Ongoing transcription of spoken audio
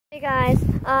Hey guys,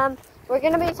 we're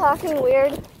gonna be talking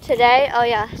weird today. Oh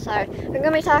yeah, sorry. We're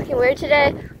gonna be talking weird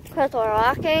today because we're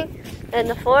walking in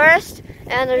the forest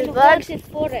and there's bugs.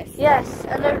 Forest. Yes,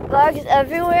 and there's bugs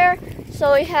everywhere,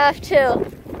 so we have to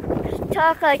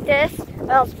talk like this,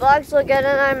 or else bugs will get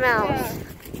in our mouths.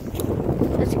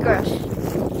 Yeah. It's gross.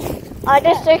 I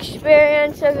just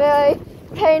experienced a very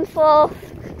painful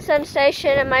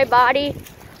sensation in my body.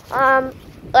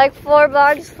 Like 4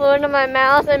 bugs flew into my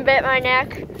mouth and bit my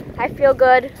neck. I feel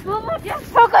good.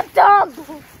 Just took a dump!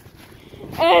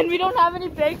 And we don't have any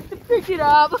bags to pick it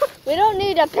up. We don't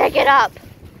need to pick it up.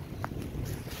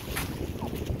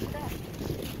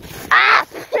 Ah!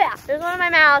 Yeah, there's one in my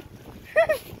mouth.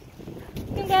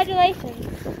 Congratulations.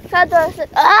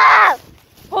 Ah!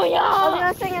 Oh yeah! I was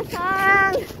gonna sing a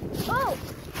song.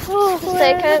 Oh!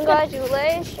 Say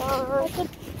congratulations.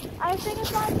 I sing a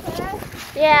song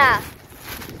first. Yeah.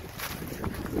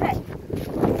 Hey.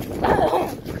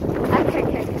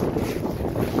 Okay.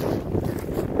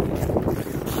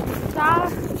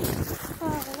 Stop. Oh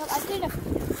my god, I think I'm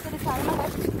gonna try my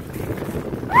best.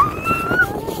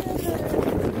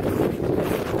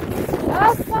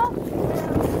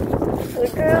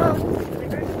 Good girl.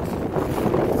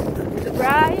 The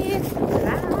bride.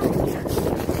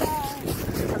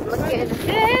 I'm looking.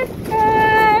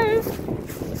 Sisters.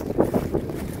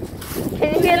 Can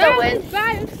you hear the wind?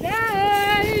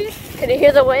 Can you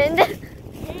hear the wind?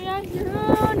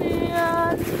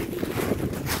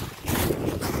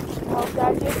 Oh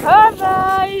God, you're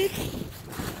perfect.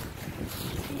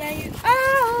 May you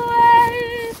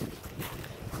always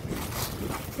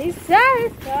be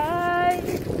satisfied.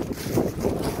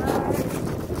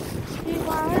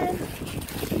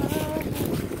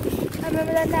 I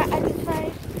remember that night I just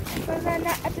cried. Remember that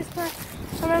night I just cried.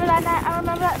 Remember that night.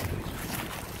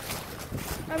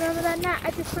 I remember that night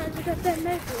I just cried because that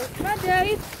night was my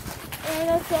day. And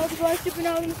I started worshiping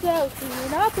all themselves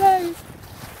in our place.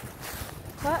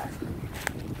 What?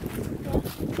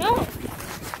 No.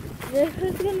 This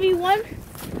is gonna be one.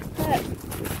 Here.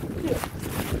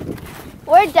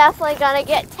 We're definitely gonna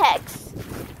get ticks.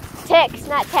 Ticks,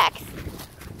 not ticks.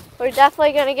 We're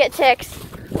definitely gonna get ticks.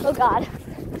 Oh God.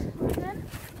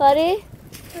 Buddy?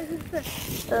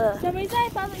 Some reason I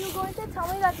thought that you were going to tell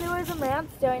me that there was a man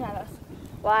staring at us.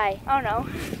 Why? I don't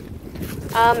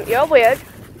know. You're weird.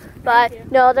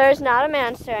 But no, there's not a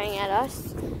man staring at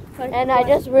us. And I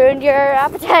just ruined your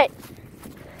appetite.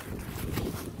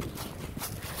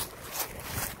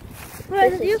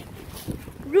 But you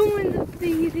ruined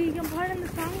the part in the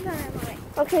song that I'm like.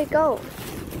 Okay, go.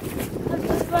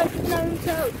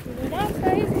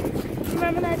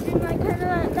 Remember that dream like kind of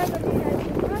like a dream I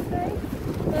did not say.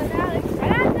 But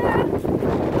Alexander,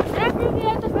 never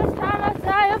forget the first time I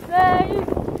saw your face.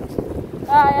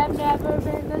 I have never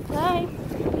been the same.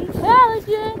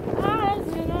 Intelligent eyes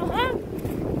in a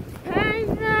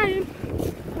name.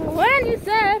 When you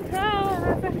said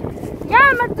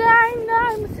you're my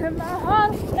diamonds and my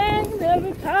heart sings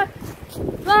every time.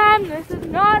 But this is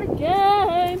not a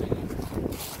game.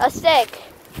 A stick.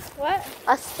 What?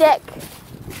 A stick.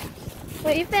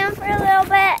 Will you film for a little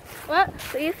bit? What?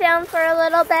 Will you film for a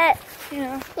little bit?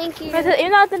 Yeah. Thank you. Even though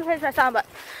I didn't finish my song, but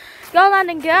go,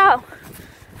 London, go.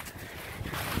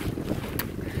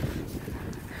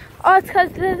 Oh, it's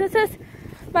because this is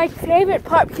my favorite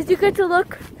part because you get to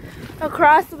look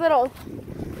across the little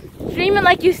stream and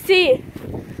like you see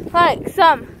like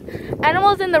some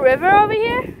animals in the river over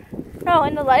here. No,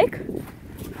 in the lake.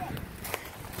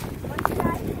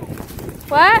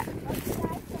 What?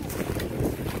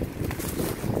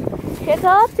 It's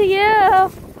up to you.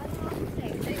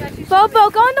 Bobo,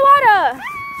 go in the water.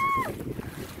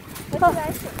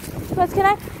 What can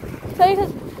I tell you?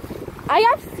 Because I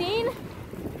have seen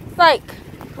like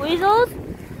weasels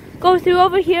go through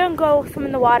over here and go swim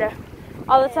in the water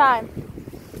all the time.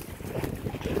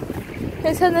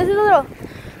 And so this is a little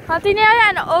hunting area,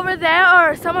 and over there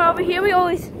or somewhere over here we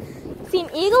always seen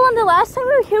eagle. And the last time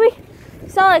we were here we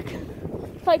saw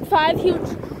like 5 huge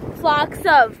flocks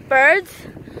of birds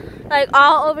like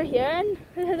all over here, and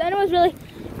then it was really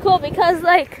cool because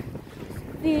like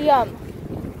their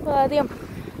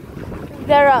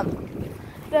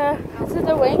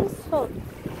wings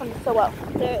so well.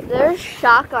 There's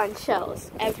shotgun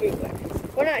shells everywhere.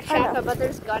 We're not shotgun, but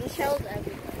there's gun shells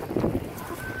everywhere.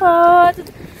 Oh,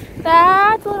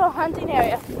 that's a little hunting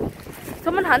area.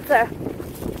 Someone hunts there.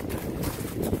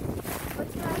 What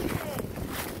should I say?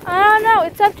 I don't know.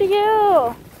 It's up to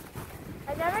you.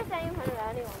 I've never sang in front of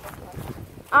anyone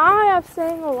before. I have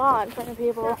sang a lot in front of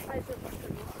people.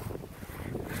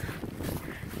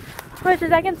 Wait,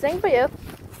 so I can sing for you.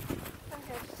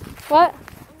 Okay. What?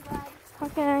 I'm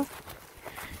glad. Okay.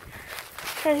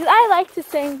 I like to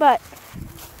sing, but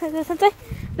since I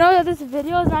know that this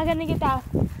video is not gonna get that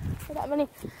many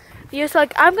views, so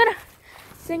like I'm gonna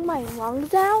sing my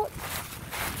lungs out.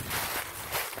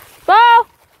 Bo!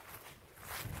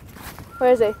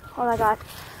 Where is he? Oh my god.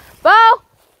 Bo!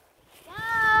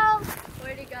 Bo!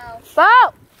 Where'd he go?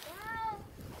 Bo!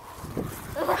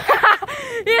 Bo!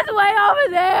 He's way over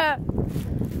there.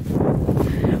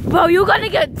 Bo, you're gonna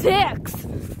get ticks.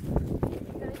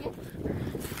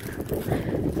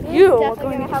 You are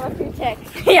definitely gonna have a few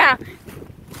ticks. Yeah.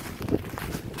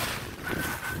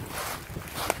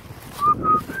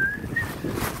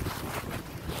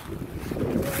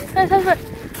 For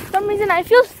some reason, I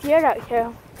feel scared out here.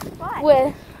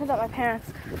 Why? Without my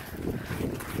parents.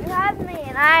 You have me,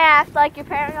 and I act like your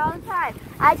parent all the time.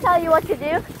 I tell you what to do,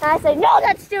 and I say, no,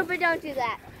 that's stupid, don't do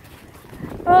that.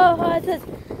 Oh, it says,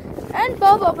 and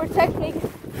Bobo protect me.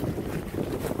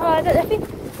 If you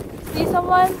see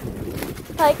someone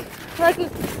like hurting,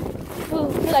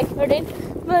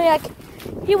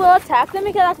 he will attack them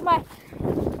because my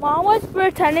mom was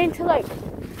pretending to like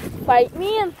fight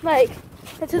me and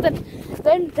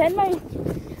then my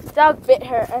dog bit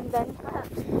her and then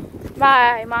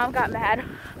my mom got mad.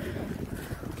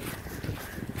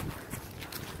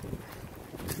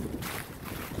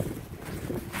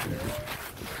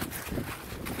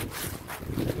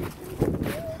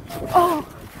 Oh,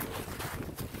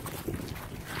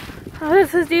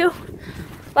 do you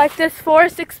like this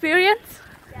forest experience?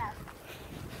 Yes.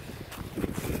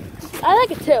 I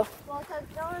like it too. Well, because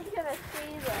no one's going to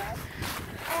see this.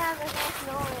 And there's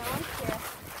no one around here.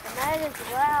 And that is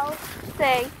loud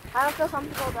thing. I don't feel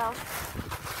comfortable though.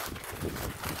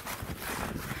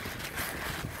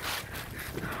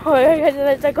 Oh,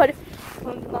 it's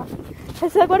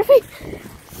like what if we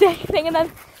say anything and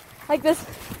then like this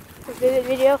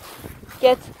video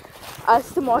gets us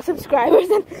some more subscribers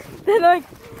and then like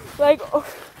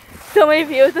so many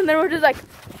views and then we're just like,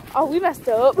 oh, we messed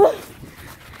up.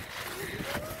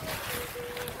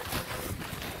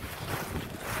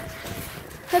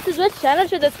 This is which channel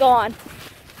should this go on?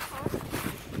 Huh?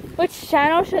 Which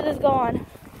channel should this go on?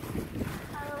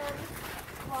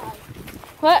 Vlog.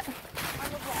 What? On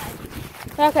the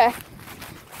vlog. Okay.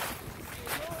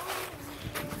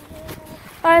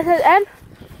 Alright, and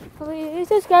please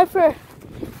subscribe to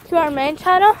our main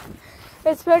channel.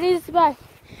 It's produced by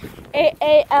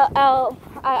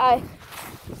AALLII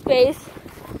space.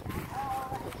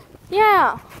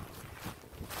 Yeah.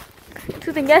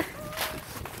 Two things.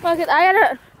 Well, cause I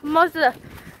edited most of the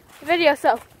video,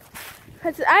 so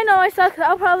cause I know I suck, so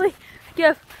I'll probably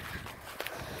give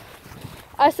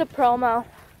us a promo.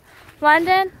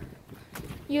 London,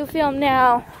 you film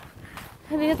now.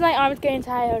 Because my arm's getting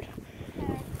tired.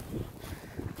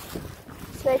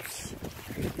 Switch.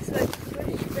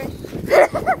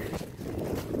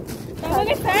 Don't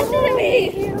look faster than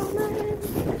me!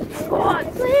 Go on.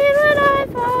 Sleep when I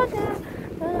fall down,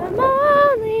 but I'm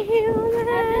only human.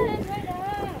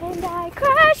 And I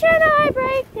crash and I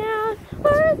break down.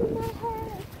 Words in my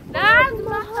head, That's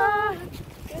my heart.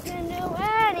 you can do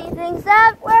anything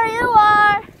except where you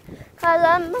are. Cause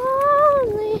I'm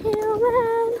only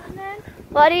human.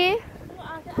 What do you?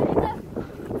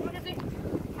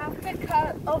 I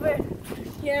cut over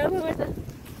here where the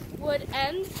wood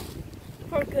ends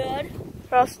for good.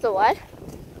 For us to what?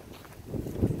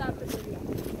 Stop the video.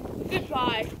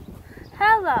 Goodbye.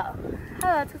 Hello,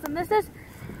 Tism. This is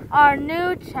our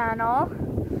new channel.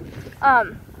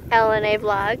 LNA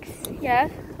Vlogs.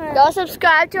 Yes. Go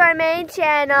subscribe to our main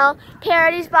channel,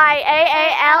 Parodies by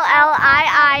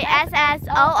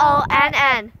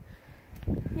AALLIISSOONN.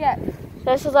 Yes.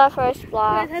 This is our first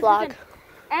vlog.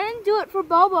 And do it for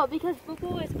Bobo because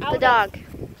Bobo is out. The dog.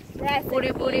 Yes.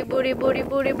 Booty, booty, booty, booty,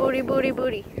 booty, booty, booty,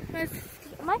 booty.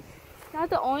 Am I not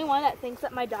the only one that thinks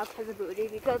that my dog has a booty?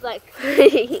 Because like,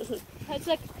 it's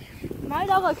like my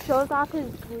dog like shows off his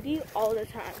booty all the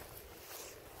time.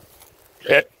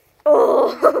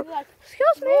 Oh, Like,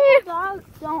 excuse me. most dogs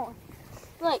don't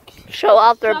like Show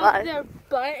off their shove butt. their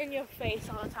butt in your face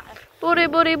all the time. Booty,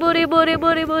 booty, booty, booty,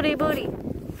 booty, booty, booty.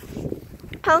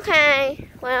 Okay,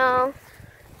 well,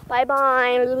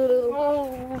 bye-bye.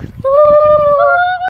 Oh.